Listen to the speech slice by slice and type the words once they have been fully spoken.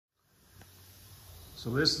So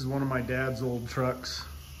this is one of my dad's old trucks.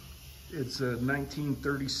 It's a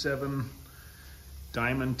 1937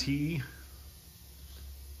 Diamond T.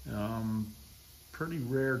 Pretty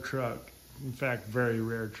rare truck. In fact, very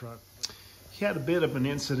rare truck. He had a bit of an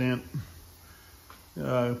incident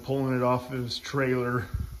pulling it off of his trailer.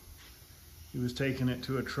 He was taking it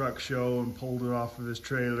to a truck show and pulled it off of his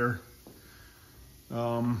trailer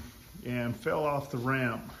and fell off the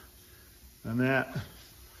ramp. And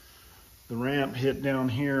the ramp hit down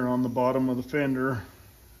here on the bottom of the fender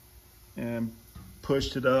and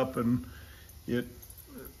pushed it up, and it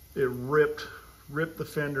ripped the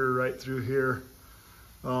fender right through here.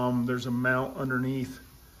 There's a mount underneath.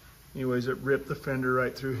 Anyways, it ripped the fender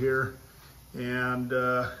right through here, and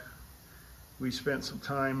we spent some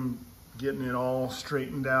time getting it all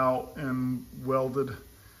straightened out and welded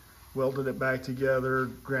it back together,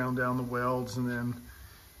 ground down the welds, and then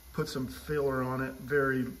put some filler on it.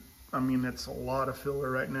 I mean, it's a lot of filler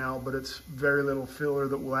right now, but it's very little filler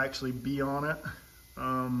that will actually be on it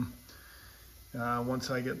once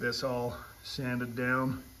I get this all sanded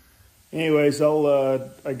down. Anyways,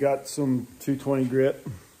 I got some 220 grit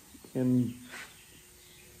in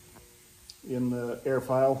the air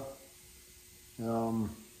file. I'll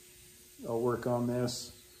work on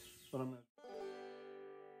this, but I'm gonna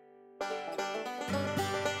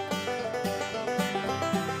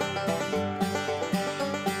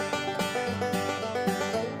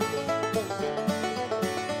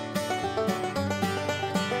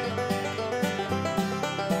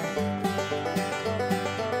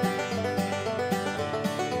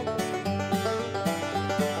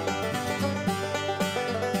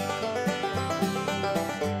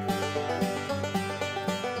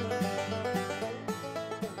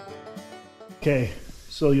Okay,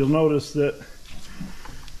 so you'll notice that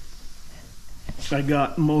I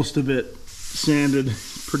got most of it sanded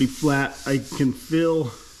pretty flat. I can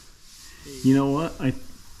feel, you know what,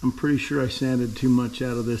 I'm pretty sure I sanded too much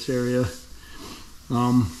out of this area.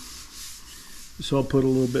 So I'll put a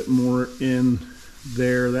little bit more in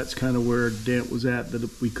there. That's kind of where dent was at,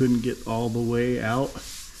 that we couldn't get all the way out.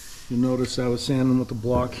 You'll notice I was sanding with the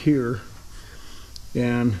block here,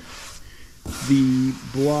 and the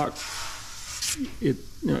block,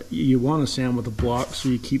 you want to sand with the block so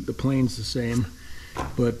you keep the planes the same,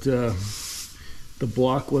 but the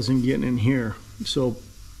block wasn't getting in here. So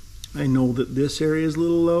I know that this area is a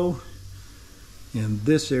little low and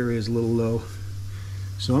this area is a little low.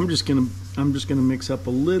 So I'm just gonna mix up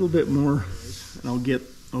a little bit more, and I'll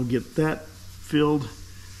get that filled,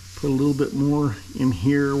 put a little bit more in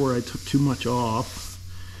here where I took too much off,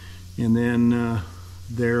 and then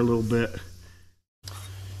there a little bit.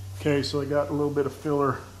 Okay, so I got a little bit of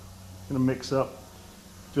filler. Gonna mix up,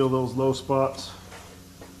 fill those low spots.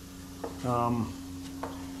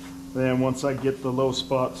 Then once I get the low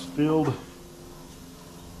spots filled,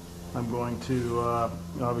 I'm going to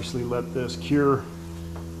obviously let this cure,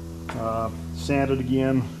 sand it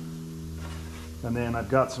again, and then I've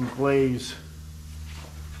got some glaze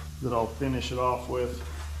that I'll finish it off with.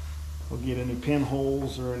 I'll get any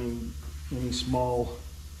pinholes or any small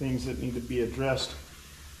things that need to be addressed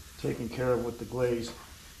taken care of with the glaze.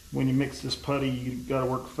 When you mix this putty, you got to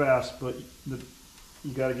work fast, but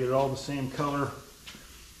you got to get it all the same color,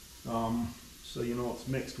 so you know it's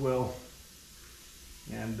mixed well.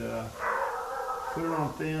 And put it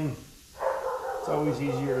on thin. It's always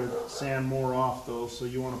easier to sand more off though, so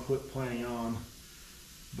you want to put plenty on,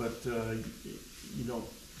 but you don't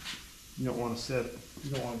want to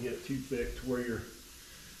get it too thick to where you're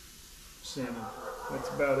sanding. That's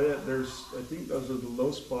about it. I think those are the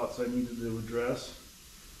low spots I needed to address.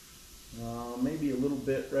 Maybe a little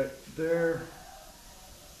bit right there.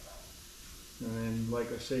 And then,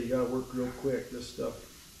 like I say, you gotta work real quick. This stuff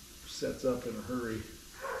sets up in a hurry.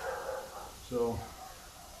 So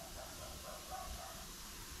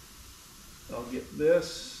I'll get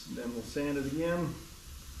this, then we'll sand it again,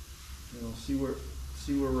 and we'll see where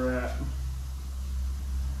we're at.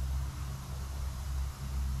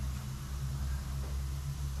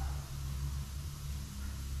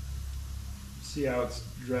 See how it's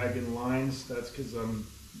dragging lines? That's because I'm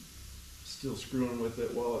still screwing with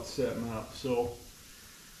it while it's setting up. So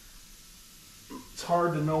it's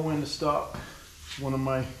hard to know when to stop. It's one of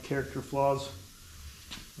my character flaws.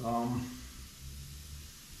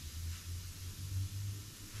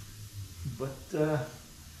 But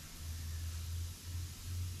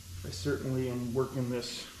I certainly am working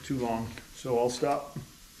this too long. So I'll stop,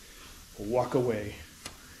 I'll walk away.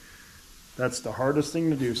 That's the hardest thing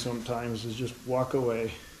to do sometimes, is just walk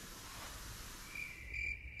away.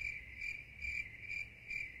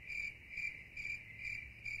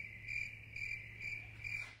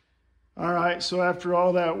 All right, so after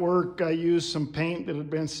all that work, I used some paint that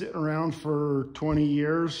had been sitting around for 20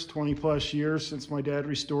 years, 20 plus years since my dad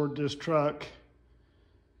restored this truck.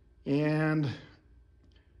 And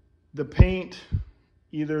the paint,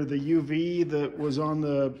 either the UV that was on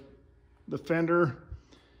the fender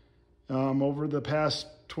over the past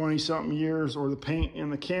 20 something years, or the paint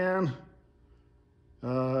in the can,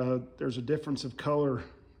 there's a difference of color.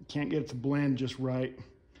 You can't get it to blend just right.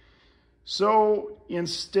 So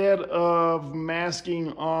instead of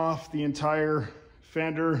masking off the entire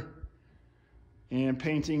fender and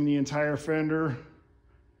painting the entire fender,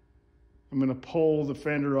 I'm going to pull the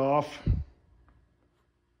fender off,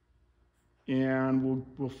 and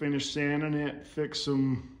we'll finish sanding it, fix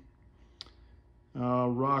some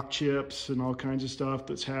rock chips and all kinds of stuff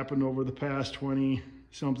that's happened over the past 20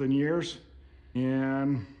 something years,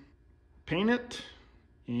 and paint it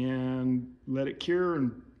and let it cure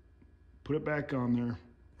and put it back on there.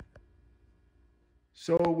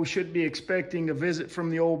 So we should be expecting a visit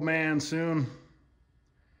from the old man soon.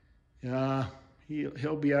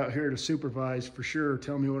 He'll be out here to supervise for sure,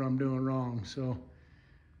 tell me what I'm doing wrong. So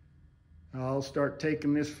I'll start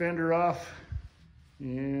taking this fender off,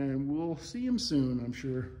 and we'll see him soon, I'm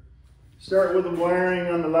sure. Start with the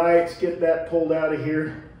wiring on the lights, get that pulled out of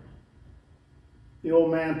here. The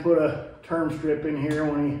old man put a term strip in here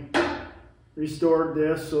when he restored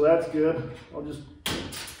this, so that's good. I'll just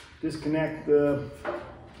disconnect the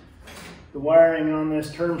wiring on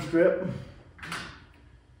this term strip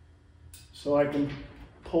so I can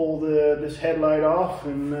pull this headlight off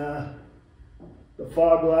and the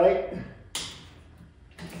fog light.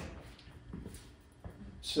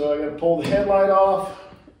 So I gotta pull the headlight off,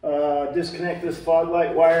 disconnect this fog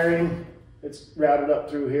light wiring. It's routed up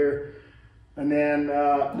through here. And then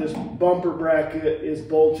this bumper bracket is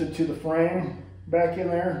bolted to the frame back in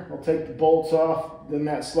there. I'll take the bolts off, then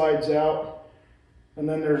that slides out. And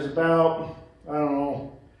then there's about, I don't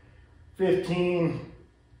know, 15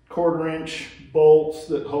 1/4-inch bolts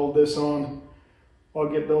that hold this on. I'll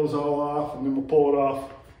get those all off, and then we'll pull it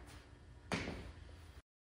off.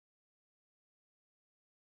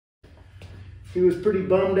 He was pretty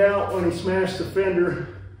bummed out when he smashed the fender,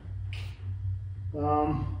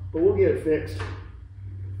 but we'll get it fixed.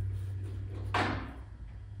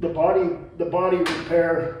 The body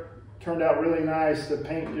repair turned out really nice. The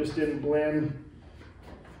paint just didn't blend.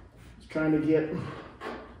 Just trying to get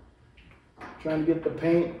the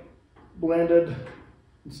paint blended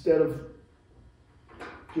instead of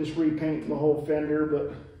just repainting the whole fender,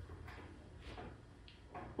 but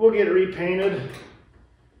we'll get it repainted.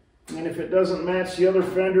 And if it doesn't match the other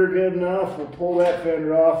fender good enough, we'll pull that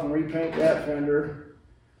fender off and repaint that fender.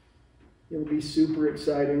 It'll be super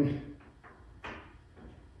exciting.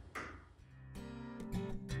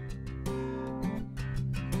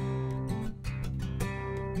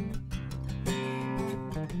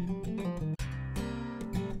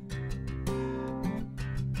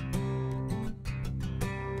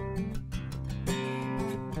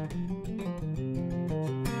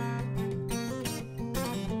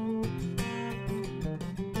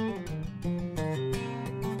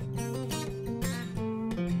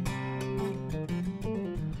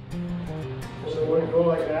 Would it go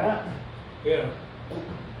like that? Yeah.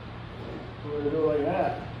 Would it go like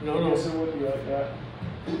that? No, I no. guess it would be like that.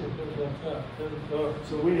 Like that.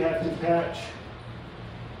 So we'd have to patch.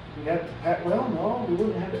 Well, no, we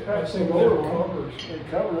wouldn't have to patch the think lower that one. covers. It'd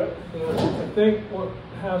cover it. I think what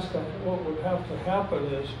would have to happen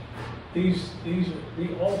is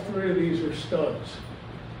all three of these are studs.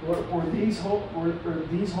 Were these holes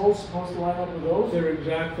supposed to line up with those? They're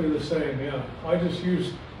exactly the same. Yeah. I just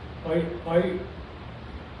used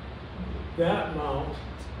that mount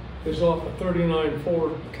is off a 39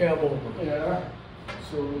 Ford cab over. Yeah.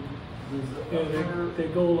 So they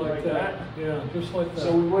go like that. Yeah, just like that.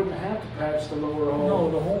 So we wouldn't have to patch the lower hole.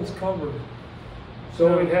 No, the hole's covered. So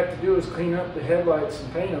what we'd have to do is clean up the headlights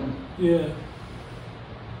and paint them. Yeah.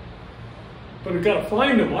 But I gotta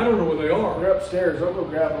find them. I don't know where they are. They're upstairs. I'll go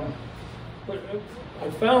grab them. But I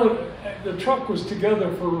found the truck was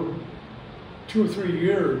together for 2 or 3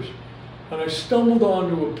 years, and I stumbled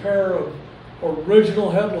onto a pair of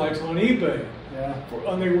original headlights on eBay. Yeah.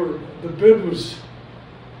 And the bid was,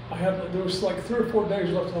 there was like 3 or 4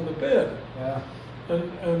 days left on the bid. Yeah.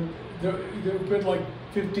 And they bid like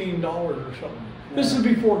 $15 or something. Yeah. This is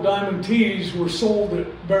before Diamond Tees were sold at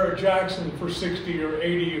Barrett Jackson for $60 or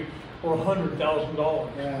 $80 or $100,000.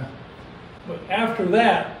 Yeah. But after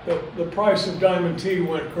that, the price of Diamond Tee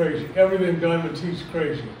went crazy. Everything Diamond Tee's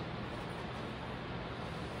crazy.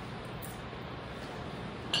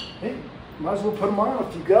 Hey, might as well put them on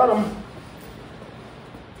if you got them.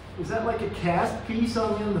 Is that like a cast piece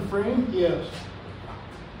on the frame? Yes.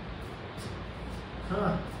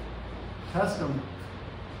 Huh. Custom.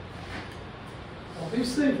 Well,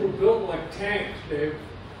 these things were built like tanks, Dave.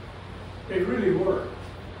 They really were.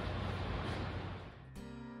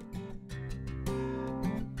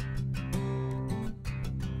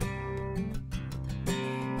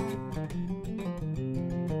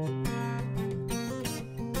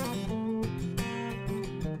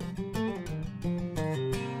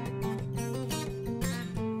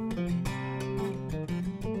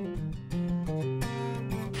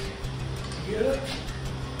 Get it?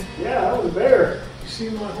 Yeah, that was a bear. You see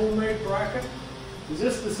my homemade bracket? Is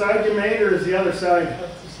this the side you made or is the other side?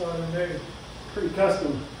 That's the side I made. Pretty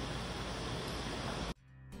custom.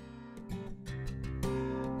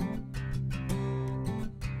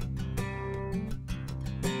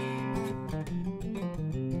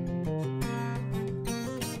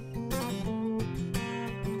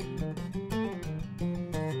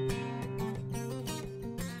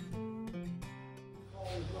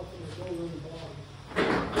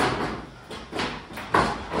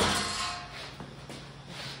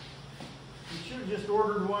 Just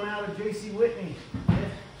ordered one out of J.C. Whitney.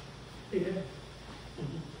 Yeah.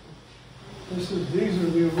 These are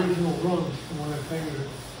the original runs from when I painted it.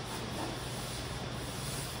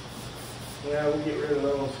 Yeah, we'll get rid of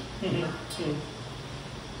those.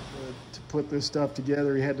 To put this stuff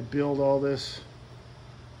together, he had to build all this,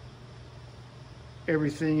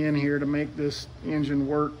 everything in here to make this engine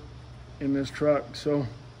work in this truck. So,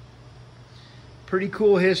 pretty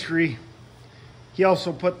cool history. He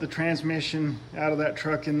also put the transmission out of that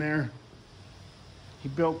truck in there. He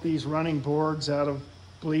built these running boards out of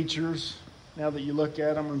bleachers. Now that you look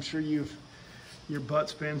at them, I'm sure your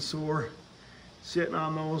butt's been sore sitting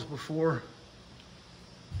on those before.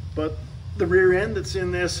 But the rear end that's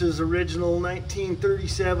in this is original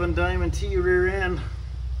 1937 Diamond T rear end.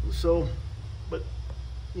 So, but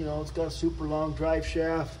you know, it's got a super long drive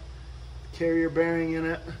shaft, carrier bearing in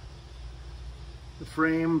it.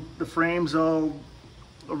 The frame's all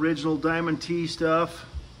original Diamond T stuff.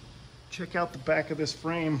 Check out the back of this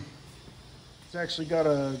frame. It's actually got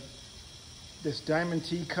this Diamond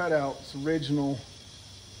T cutout. It's original.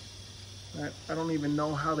 I don't even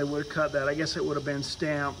know how they would have cut that. I guess it would have been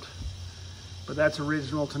stamped. But that's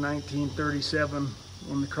original to 1937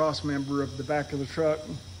 on the cross member of the back of the truck.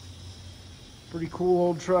 Pretty cool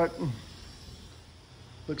old truck.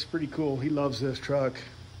 Looks pretty cool. He loves this truck.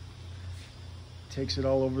 Takes it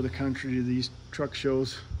all over the country to these truck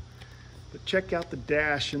shows. But check out the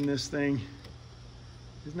dash in this thing.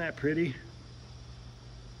 Isn't that pretty?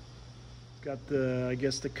 Got the, I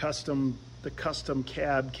guess the custom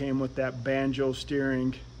cab came with that banjo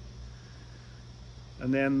steering.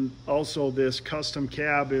 And then also this custom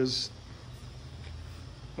cab is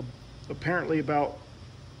apparently about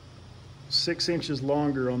 6 inches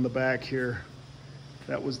longer on the back here.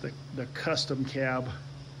 That was the custom cab.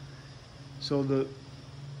 So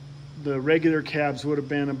the regular cabs would have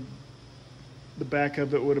been, the back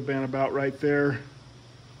of it would have been about right there.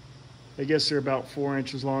 I guess they're about 4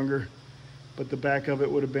 inches longer, but the back of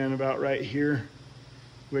it would have been about right here,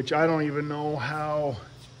 which I don't even know how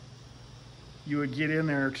you would get in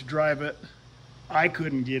there to drive it. I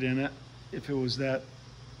couldn't get in it if it was that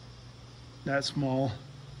small.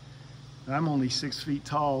 I'm only 6 feet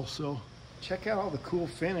tall, so check out all the cool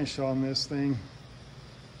finish on this thing.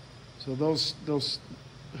 So those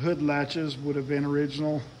hood latches would have been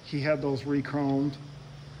original. He had those re-chromed.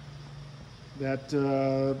 That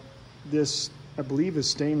this, I believe, is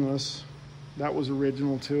stainless. That was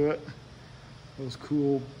original to it. Those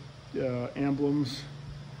cool emblems.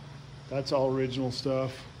 That's all original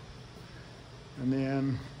stuff. And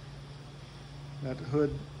then that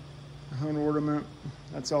hood ornament,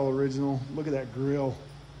 that's all original. Look at that grill.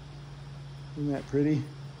 Isn't that pretty?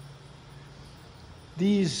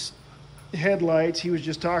 These headlights, he was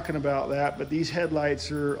just talking about that, but these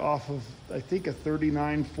headlights are off of, I think, a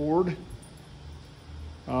 39 Ford.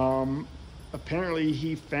 Apparently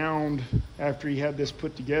he found, after he had this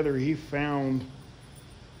put together, he found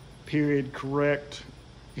period correct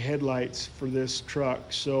headlights for this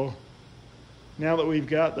truck. So now that we've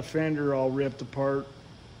got the fender all ripped apart,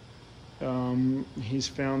 he's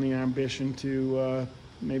found the ambition to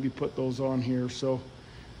maybe put those on here. So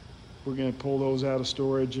we're going to pull those out of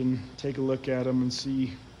storage and take a look at them and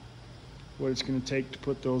see what it's going to take to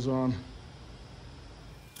put those on.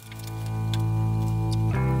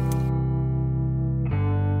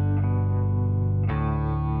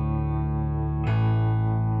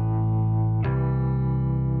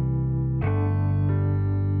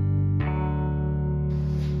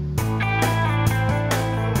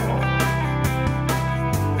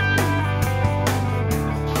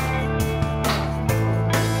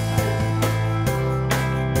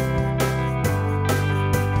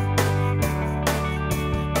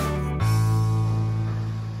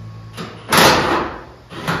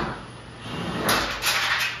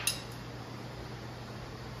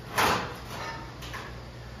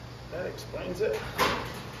 That's it.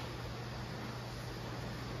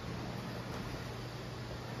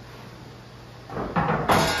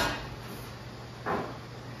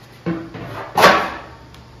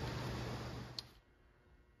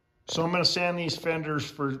 So I'm going to sand these fenders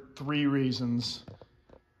for 3 reasons.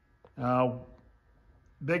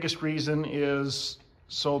 Biggest reason is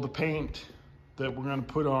so the paint that we're going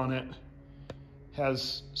to put on it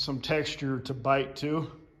has some texture to bite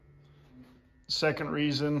to. Second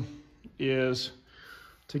reason is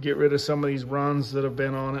to get rid of some of these runs that have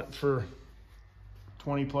been on it for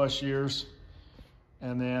 20 plus years.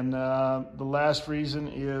 And then the last reason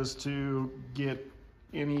is to get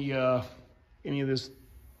any of this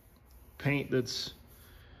paint that's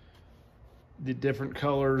the different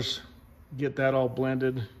colors, get that all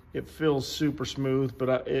blended. It feels super smooth,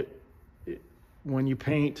 but when you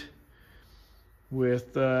paint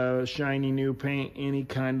with shiny new paint, any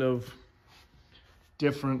kind of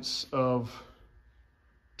difference of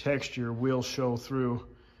texture will show through.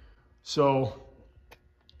 So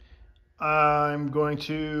I'm going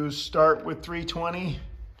to start with 320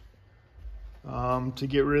 to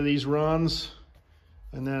get rid of these runs,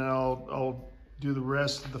 and then I'll do the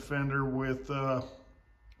rest of the fender with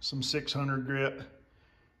some 600 grit,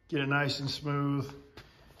 get it nice and smooth,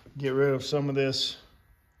 get rid of some of this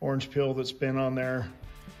orange peel that's been on there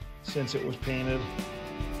since it was painted.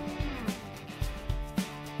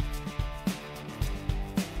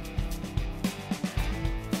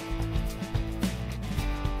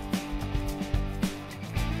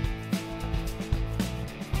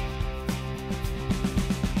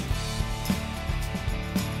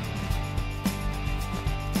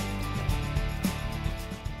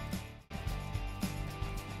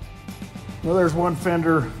 Well, there's one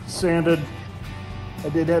fender sanded. I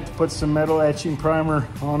did have to put some metal etching primer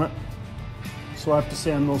on it, so I have to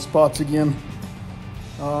sand those spots again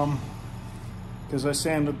because I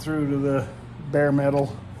sanded through to the bare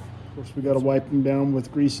metal. Of course, we got to wipe them down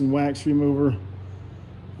with grease and wax remover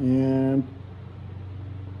and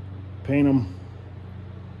paint them.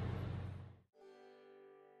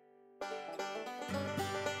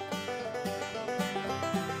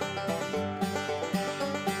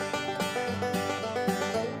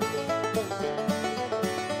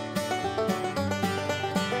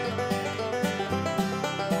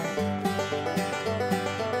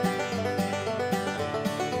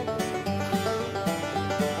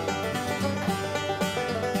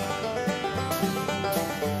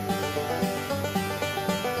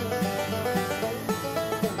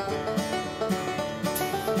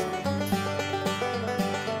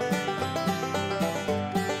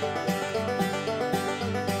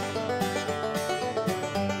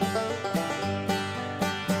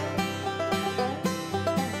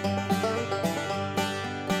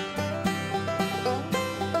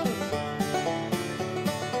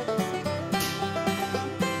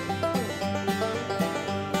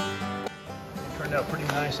 Turned out pretty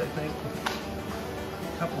nice, I think.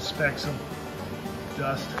 A couple specks of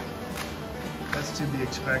dust. That's to be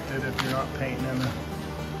expected if you're not painting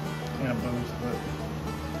in a booth, but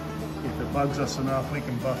if it bugs us enough, we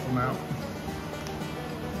can buff them out.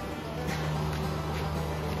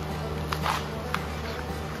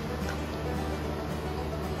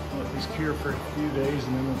 Let these cure for a few days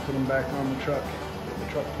and then we'll put them back on the truck, get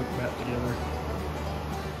the truck put back together.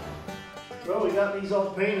 Well, we got these all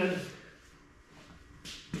painted.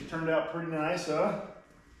 Turned out pretty nice, huh?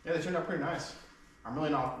 Yeah, they turned out pretty nice. I'm really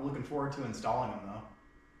not looking forward to installing them though.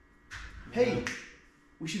 Hey,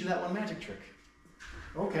 we should do that one magic trick.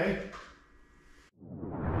 Okay.